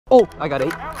Oh, I got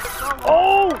 8.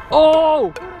 Oh!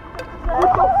 Oh!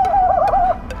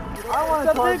 I want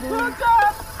a big hook.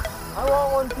 I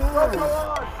want one too.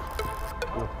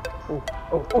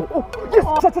 Oh, yes!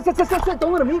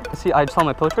 Don't let him eat. See, I just saw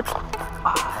my pilchard.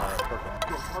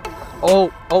 Oh,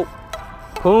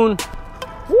 Poon.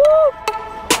 Woo!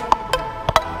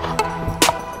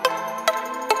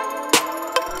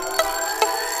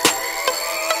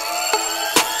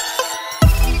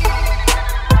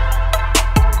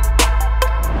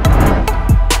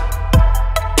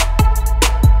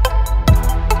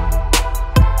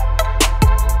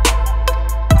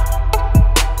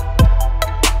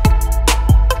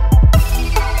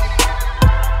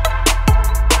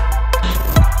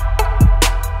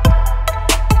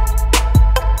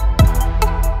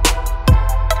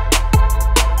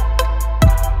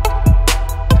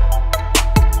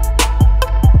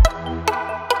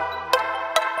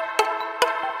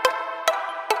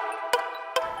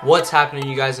 What's happening,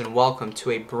 you guys, and welcome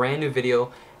to a brand new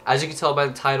video. As you can tell by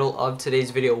the title of today's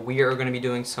video, we are going to be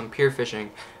doing some pier fishing.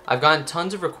 I've gotten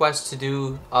tons of requests to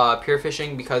do pier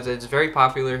fishing because it's very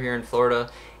popular here in Florida,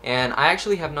 and I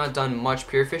actually have not done much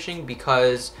pier fishing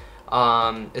because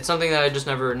it's something that I just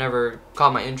never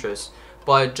caught my interest.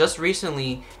 But just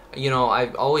recently, you know,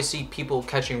 I always see people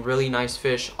catching really nice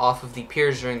fish off of the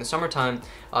piers during the summertime,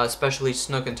 especially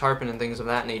snook and tarpon and things of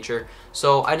that nature.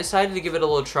 So I decided to give it a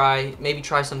little try, maybe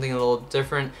try something a little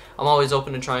different. I'm always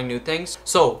open to trying new things.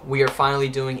 So we are finally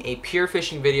doing a pier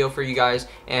fishing video for you guys,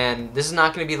 and this is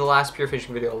not going to be the last pier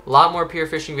fishing video. A lot more pier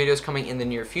fishing videos coming in the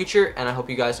near future, and I hope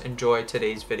you guys enjoy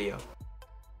today's video.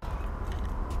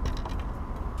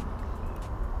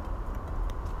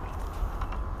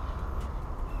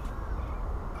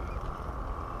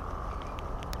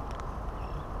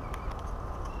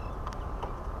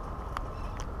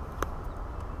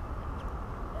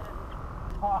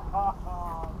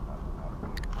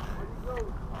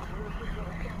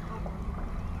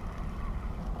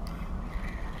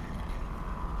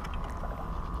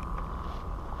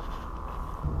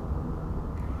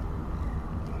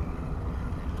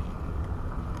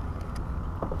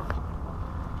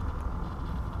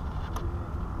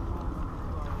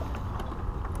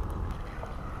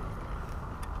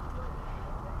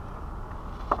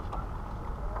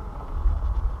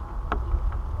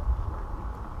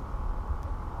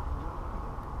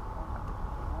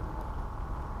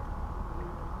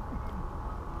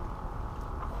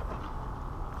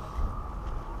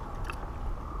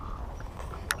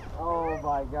 Oh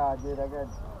my god, dude, I got.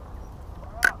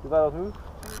 You got who?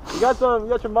 You got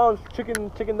your mom's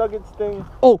chicken nuggets thing.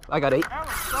 Oh, I got 8.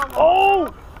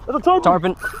 Oh! That's a tarpon!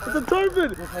 Tarpon. It's a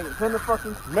tarpon! Turn the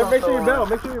fucking. Make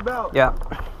sure you belt. Yeah.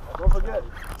 Don't forget.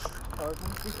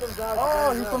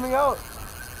 Oh, he's swimming out.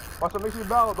 Watch out, make sure you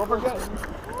belt. Don't forget.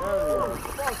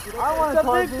 I want a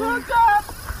tarpon.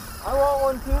 I want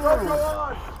one too. I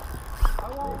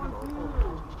want one too.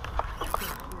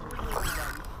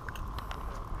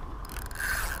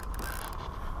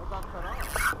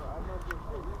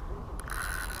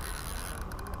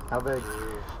 How big?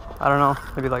 I don't know,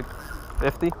 maybe like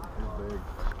 50.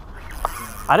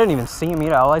 I didn't even see him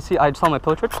eat. All I saw my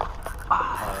pilchard.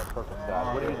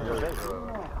 What do you think?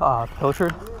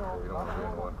 Pilchard.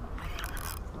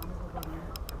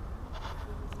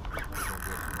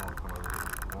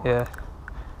 Yeah.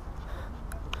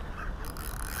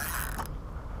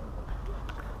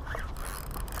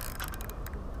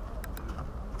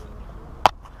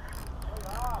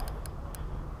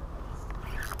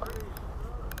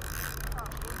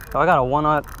 Oh, I got a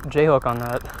 1/0 J-hook on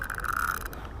that.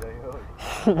 J-hook?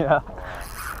 Yeah.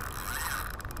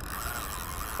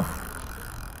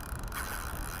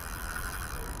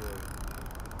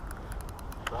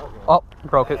 Oh,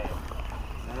 broke it.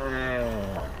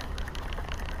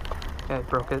 Yeah, it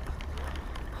broke it.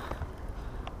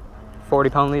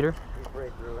 40-pound leader.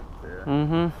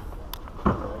 Mm-hmm.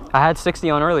 I had 60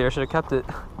 on earlier. Should have kept it.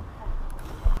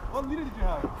 What leader did you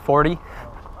have? 40.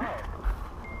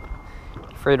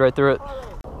 Frayed right through it.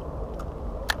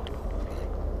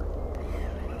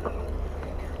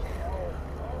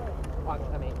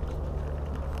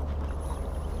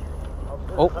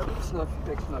 Oh, snook,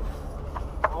 big snook.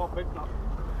 Oh, big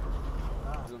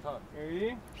snook.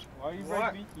 Ready? Why you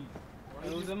break beaky?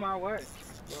 It was in my way.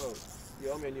 Bro, you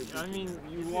owe me a new beaky. I mean,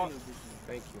 you want.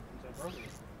 Thank you. Thank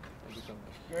you so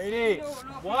much. Ready?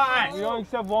 Why? We don't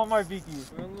accept Walmart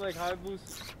beakies. We only like high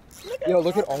boost. Yo,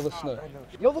 look at all the snook.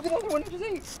 Yo, look at the other one just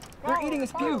ate. They're eating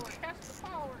his puke.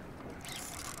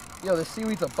 Yo, the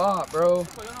seaweed's a bop, bro.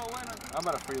 I'm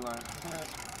about a free line.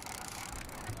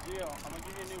 Yeah, I'm gonna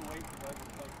give you a new weight.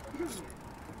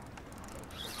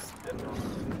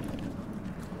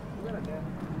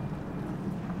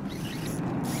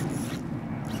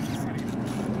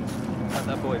 Got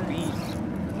that boy beat.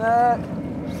 Net.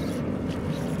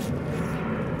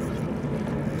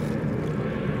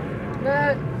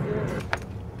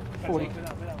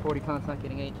 40 pounds not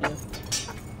getting 8 here.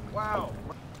 Wow.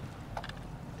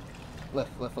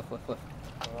 Lift.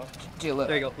 Gee, lift.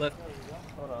 There you go, lift.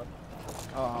 Hold on.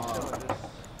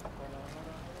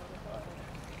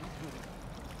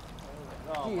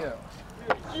 Geo.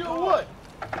 Geo what?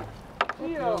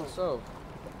 Geo. So.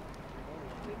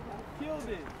 Killed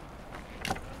it.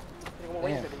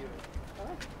 Damn.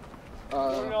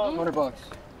 $100 bucks.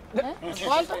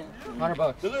 ¿Cuánto?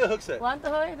 $100 Look at the hook set. ¿Cuánto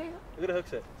hoy, digo? Look at the hook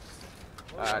set.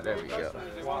 There we go.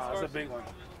 Wow, that's a big one.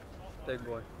 Big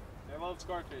boy. I love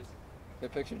Scarface.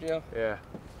 Good picture, Gio? Yeah.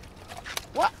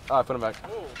 What? Alright, put him back.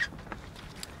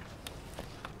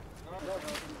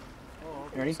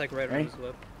 Ready? It's like right Ready? on his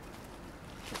lip.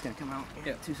 It's gonna come out.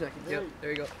 Yeah, 2 seconds. Yep,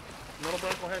 there you go. Little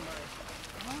black head,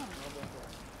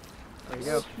 There you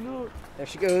go. There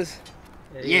she goes.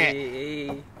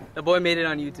 Hey. The boy made it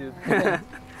on YouTube.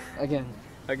 Again.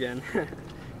 Again.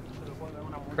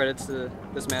 Credits to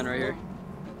this man right here.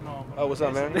 Oh, what's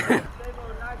up, man?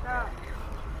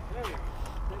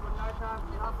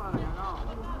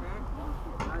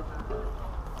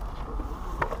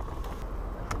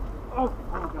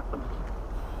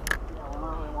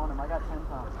 I got 10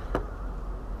 pounds.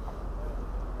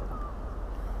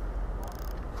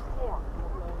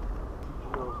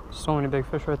 So many big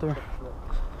fish right there.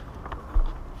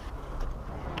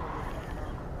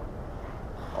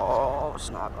 Oh,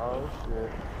 snap. Oh,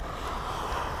 shit.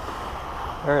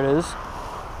 There it is.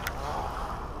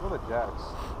 What are the jacks?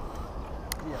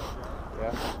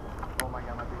 Yeah. Oh my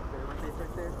god, my big fish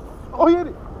right there. Oh, he hit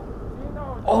it!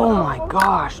 Oh my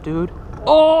gosh, dude.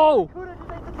 Oh!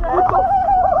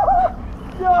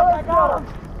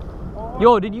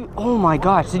 Yo, did you? Oh my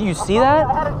gosh, did you see that?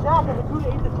 I had a jack and the dude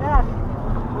ate the jack.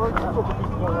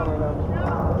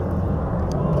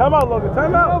 Time out, Logan.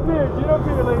 Time out. Get up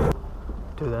here, lady.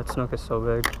 Dude, that snook is so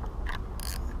big.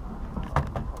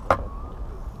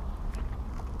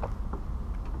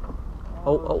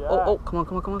 Oh, come on.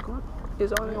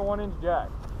 He's on Only it. a 1-inch jack.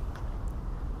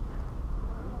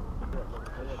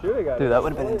 Dude, Dude, that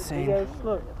would have been insane.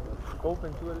 Look,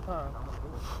 open 2 at a time.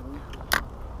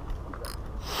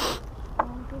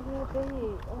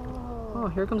 Oh,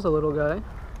 here comes the little guy.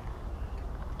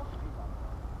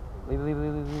 Leave.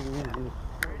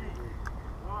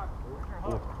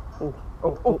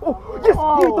 Yes!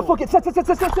 He ate the fucking set.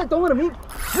 Don't let him eat.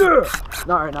 Yeah!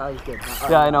 No, alright, no, he's good.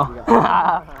 Yeah, I know.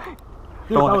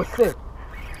 Dude, that was sick.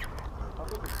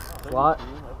 Slot.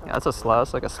 Yeah, that's a slot.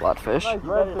 That's like a slot fish. He's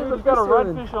got a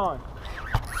redfish on.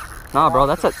 Nah, bro,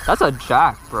 that's a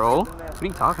jack, bro. What are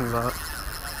you talking about?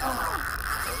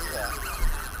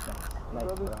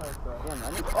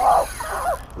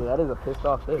 Dude, that is a pissed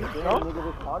off fish. Did he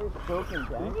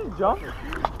just jump?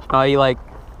 No, he like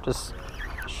just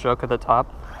shook at the top.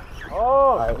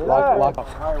 Oh, Alright, yeah. lock.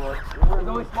 Alright, it's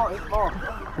only small. It's small. Yeah,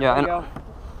 There you and go.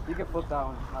 You can flip that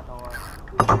one. Not gonna lie.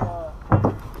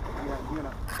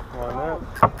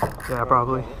 yeah,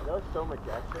 probably. That was so much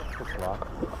action. It's locked.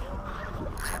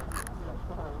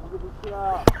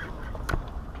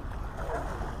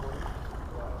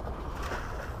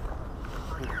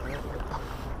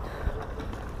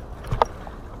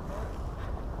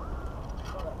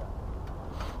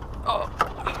 Oh.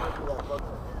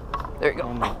 There you go.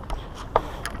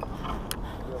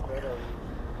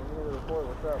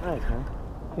 Nice, man.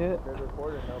 Yeah.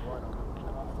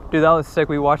 Dude, that was sick.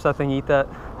 We watched that thing eat that.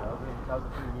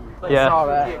 Yeah. I saw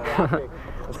that.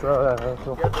 I saw that. That's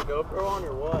cool. You have the GoPro on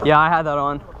or what? Yeah, I had that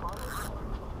on.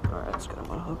 Alright, let's get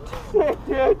him unhooked.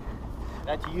 Dude.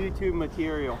 That's YouTube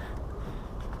material.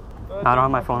 I don't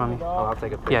have my phone on me. Oh, I'll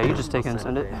take a picture. Yeah, you just take it and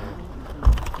send it.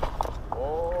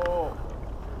 Oh.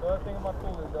 The other thing about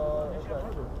cooler, dog.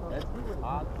 That's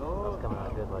hot, dog. Coming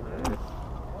out good like that.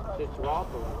 It's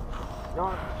waffle.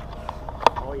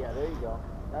 Oh, yeah, there you go.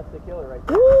 That's the killer right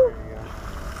there. Woo!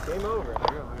 Game over.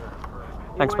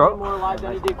 Thanks, He bro. went more alive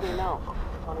than he did clean out.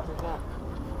 100%.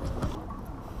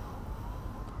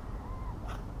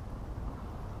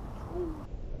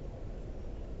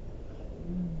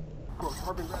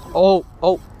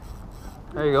 Oh.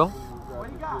 There you go.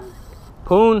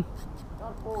 Poon.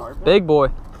 Big boy.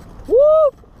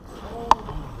 Whoop!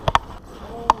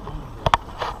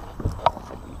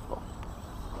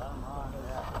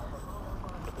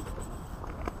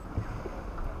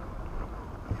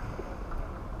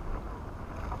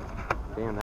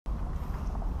 Damn, that.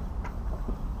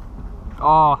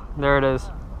 Oh, there it is.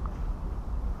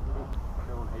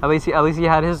 At least he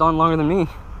had his on longer than me.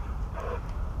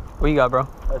 What you got, bro?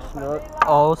 A snook.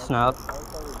 Oh, snap.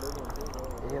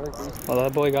 Well,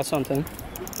 that boy got something.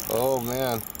 Oh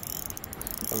man.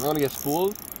 I'm gonna get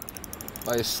spooled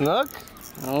by a snook?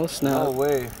 Oh, snap. No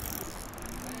way.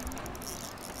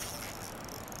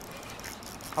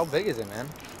 How big is it, man?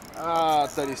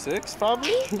 36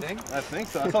 probably? I think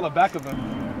so. I saw the back of him.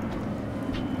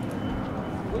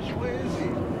 Which way is he?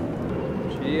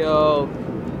 Gio.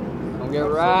 Don't get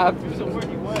wrapped.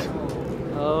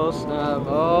 Oh, snap.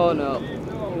 Oh, no.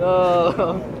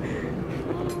 No.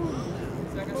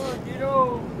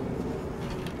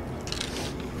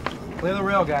 Clear the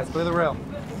rail, guys. Clear the rail.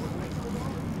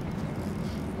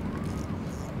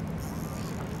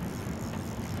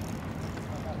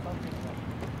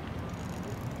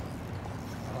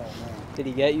 Did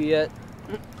he get you yet?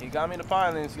 He got me the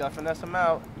pilings. You gotta finesse him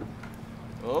out.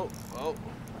 Oh, oh.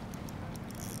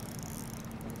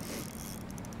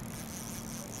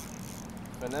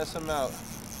 Finesse him out.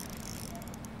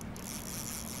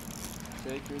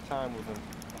 Take your time with him.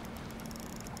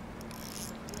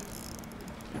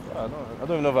 I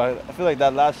don't even know if I feel like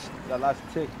that last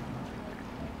tick.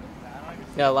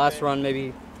 Yeah, last run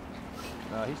maybe.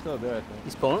 Nah, he's still there, I think.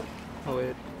 He's pulling? Oh,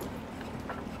 wait.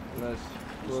 Unless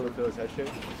you want to feel his head shake.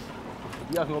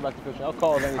 You guys can go back to fishing. I'll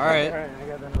call it anything. All right.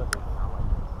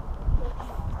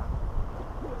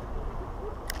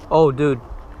 Oh, dude.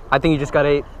 I think you just got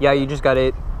 8. Yeah, you just got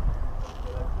 8.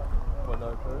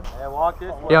 Hey, walk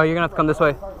it. Yo, you're gonna have to come this way.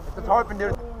 It's a tarpon,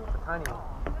 dude. Tiny.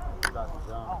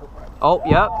 Oh,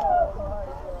 yep.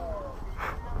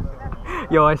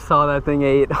 Yo, I saw that thing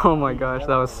 8. Oh my gosh,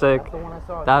 that was sick.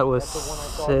 That was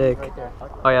sick.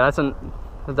 Oh yeah, that's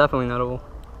definitely notable.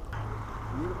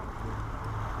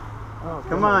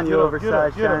 Come on, you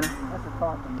oversized shiner.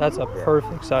 That's a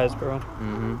perfect size, bro.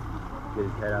 Mm-hmm. Get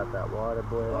his head out that water,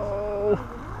 boy. Oh.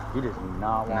 He does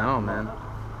not want No, man.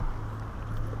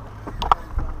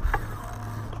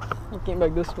 I came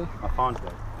back this way. My phone's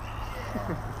dead.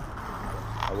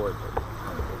 I would.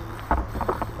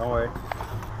 Don't worry.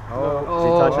 Oh, is he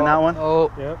touching that one?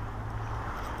 Oh. Yep.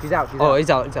 He's out. Oh, he's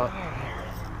out. He's out.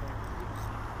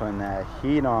 Putting that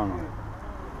heat on him.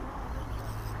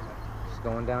 It's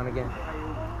going down again.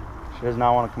 She does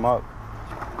not want to come up.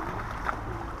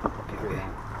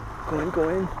 Go in, go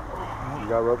in. You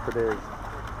got rope for days.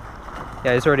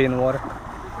 Yeah, he's already in the water.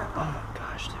 Oh my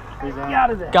gosh, dude. He's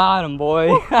out of there. Got him, boy.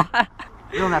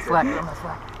 You're on that slack. You're on that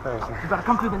slack. He's about to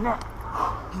come through the net.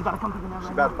 He's about to come through the net.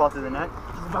 She's about to fall through the net.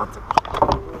 She's about to.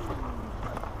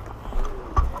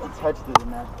 Touch through the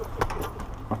net.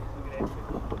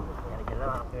 Gotta get it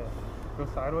out. Yeah. Go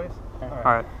sideways?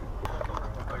 Alright.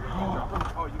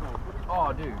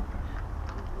 Oh, dude.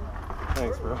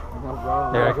 Thanks, bro.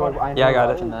 Yeah, I got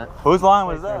it. Whose line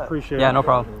was that? Appreciate it. Yeah, no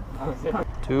problem.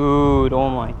 Dude, oh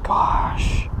my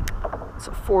gosh. It's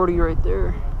a 40 right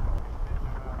there.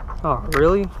 Oh,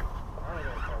 really?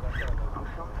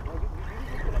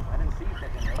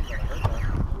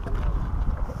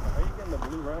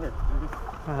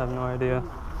 I have no idea.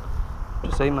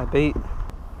 Just ate my bait.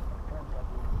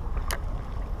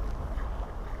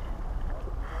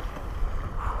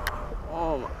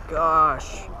 Oh my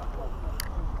gosh.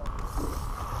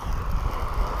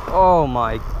 Oh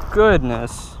my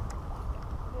goodness.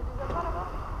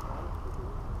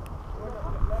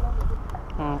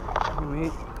 Oh,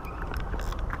 wait.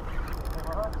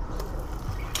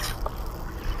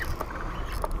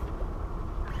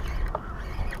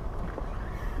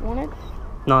 You want it?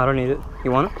 No, I don't need it.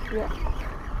 You want it? Yeah.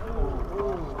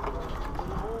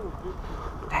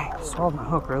 Dang, swallowed my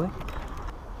hook, really?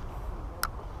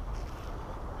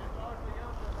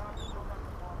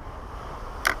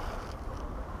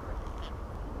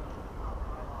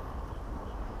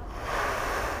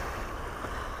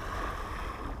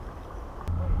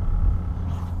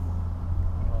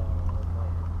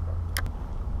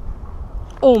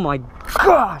 Oh my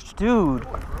gosh, dude.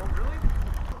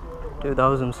 Dude, that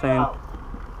was insane.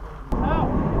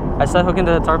 I set hook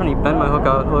into the tarpon, he bent my hook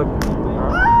out. Look.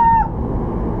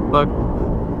 Look.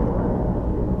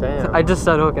 Damn. I just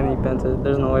set hook and he bent it.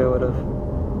 There's no way it would have.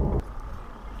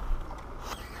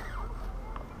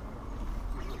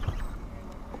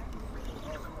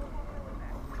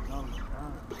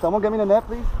 Someone get me the net,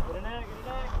 please.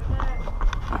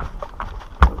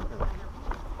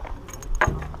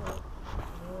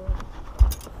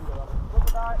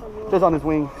 Just on his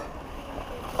wing.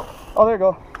 Oh, there you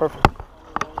go. Perfect.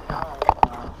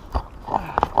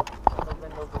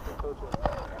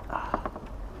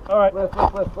 All right. Lift.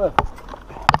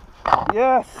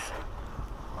 Yes.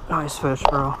 Nice fish,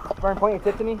 bro. Burn, point your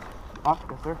tip to me. Yes,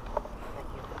 sir.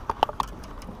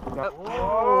 There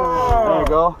you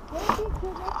go.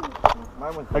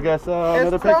 I guess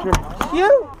another picture.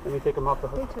 Cute. Let me take him off the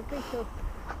hook. Picture.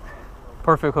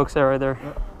 Perfect hooks there, right there.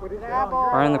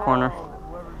 Right in the corner.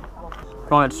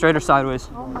 Going it straight or sideways?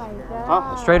 Oh my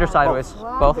God. Straight or sideways?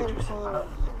 Both?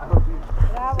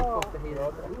 Bravo.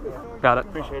 Got it.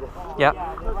 Appreciate it. Yeah.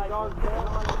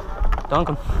 Dunk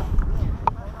 'em.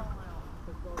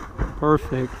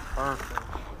 Perfect.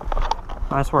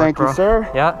 Nice work, Thank bro. you,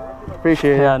 sir. Yeah?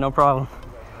 Appreciate it. Yeah, no problem.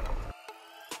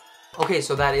 Okay,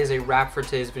 so that is a wrap for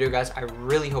today's video, guys. I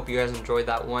really hope you guys enjoyed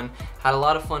that one. Had a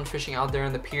lot of fun fishing out there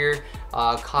in the pier.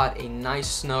 Caught a nice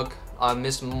snook.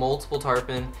 Missed multiple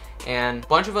tarpon, and a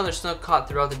bunch of other snook caught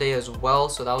throughout the day as well,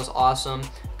 so that was awesome.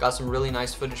 Got some really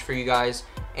nice footage for you guys.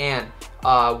 And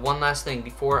one last thing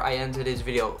before I end today's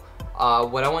video.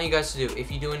 What I want you guys to do,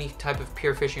 if you do any type of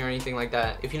pier fishing or anything like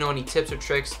that, if you know any tips or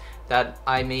tricks that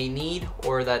I may need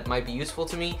or that might be useful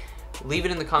to me, leave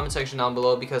it in the comment section down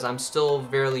below, because I'm still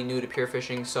fairly new to pier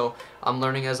fishing, so I'm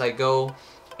learning as I go.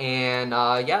 And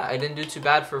yeah, I didn't do too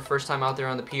bad for a first time out there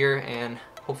on the pier, and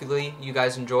hopefully you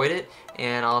guys enjoyed it,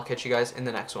 and I'll catch you guys in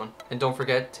the next one. And don't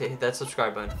forget to hit that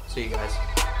subscribe button. See you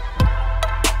guys.